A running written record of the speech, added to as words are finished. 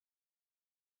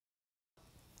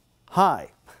Hi,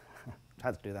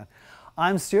 had to do that.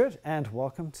 I'm Stuart and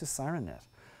welcome to Sirennet.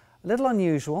 A little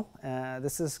unusual,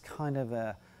 this is kind of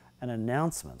an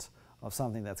announcement of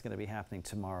something that's going to be happening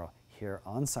tomorrow here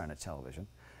on Sirennet Television.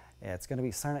 It's going to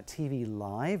be Sirennet TV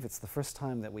Live. It's the first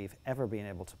time that we've ever been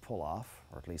able to pull off,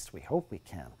 or at least we hope we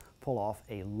can, pull off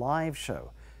a live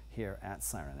show here at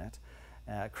Sirennet.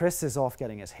 Chris is off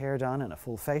getting his hair done and a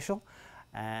full facial,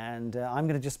 and I'm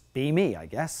going to just be me, I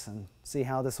guess, and see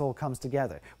how this all comes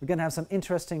together. We're going to have some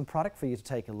interesting product for you to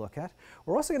take a look at.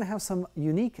 We're also going to have some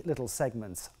unique little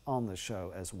segments on the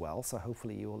show as well, so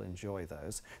hopefully you will enjoy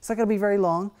those. It's not going to be very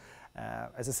long.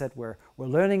 As I said, we're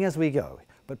learning as we go,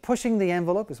 but pushing the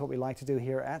envelope is what we like to do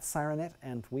here at Sirennet,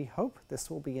 and we hope this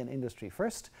will be an industry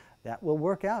first that will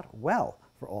work out well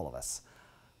for all of us.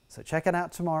 So check it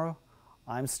out tomorrow.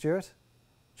 I'm Stuart.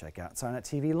 Check out Sirennet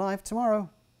TV Live tomorrow.